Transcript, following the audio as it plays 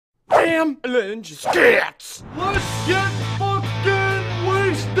BAHMLounge skits. Let's get fucking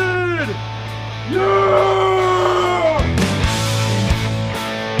wasted! Yeah!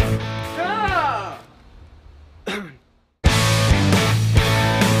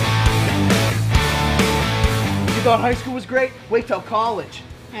 You thought high school was great? Wait till college.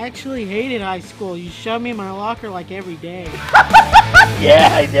 I actually hated high school. You shoved me in my locker like every day. Yeah,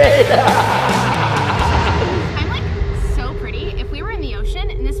 I did! I'm like so pretty. If we were in the ocean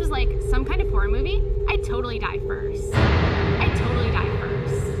and this was like some kind of horror movie, I'd totally die first. I'd totally die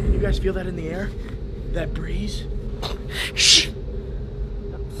first. You guys feel that in the air? That breeze? Shh!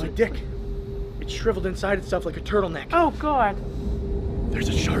 My dick. It's shriveled inside itself like a turtleneck. Oh, God. There's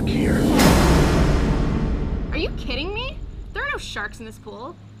a shark here. Are you kidding me? There are no sharks in this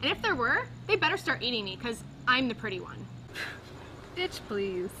pool. And if there were, they better start eating me because I'm the pretty one. Bitch,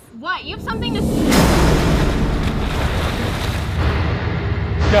 please. What? You have something to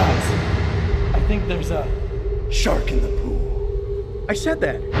Guys, I think there's a shark in the pool. I said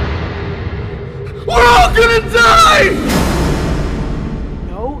that. We're all gonna die!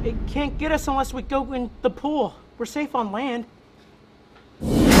 No, it can't get us unless we go in the pool. We're safe on land.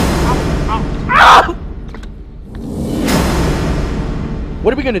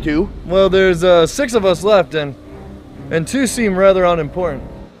 What are we gonna do? Well, there's 6 of us left, and 2 seem rather unimportant.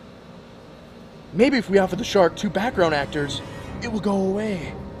 Maybe if we offer the shark 2 background actors, it will go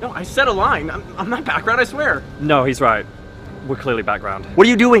away. No, I said a line. I'm not background, I swear. No, he's right. We're clearly background. What are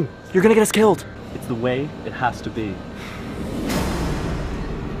you doing? You're gonna get us killed. It's the way it has to be.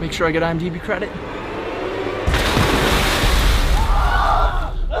 Make sure I get IMDb credit.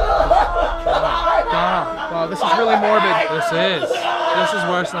 Wow, this is really morbid. This is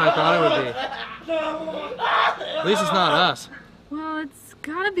worse than I thought it would be. At least it's not us. Well, it's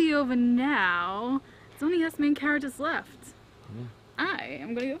gotta be over now. It's only us main characters left. I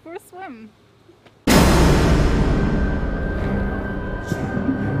am gonna go for a swim.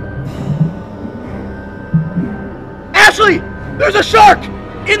 Ashley! There's a shark!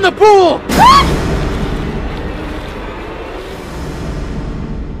 In the pool!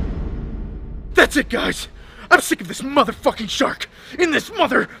 That's it, guys! I'm sick of this motherfucking shark! In this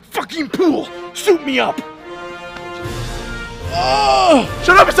motherfucking pool! Shoot me up! Oh!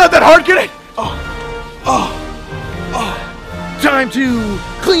 Shut up, it's not that hard, get it? Time to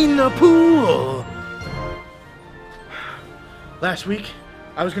clean the pool! Last week,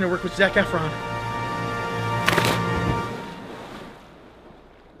 I was gonna work with Zac Efron.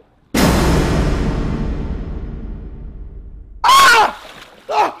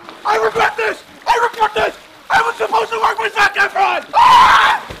 I regret this! I regret this! I was supposed to work with Zac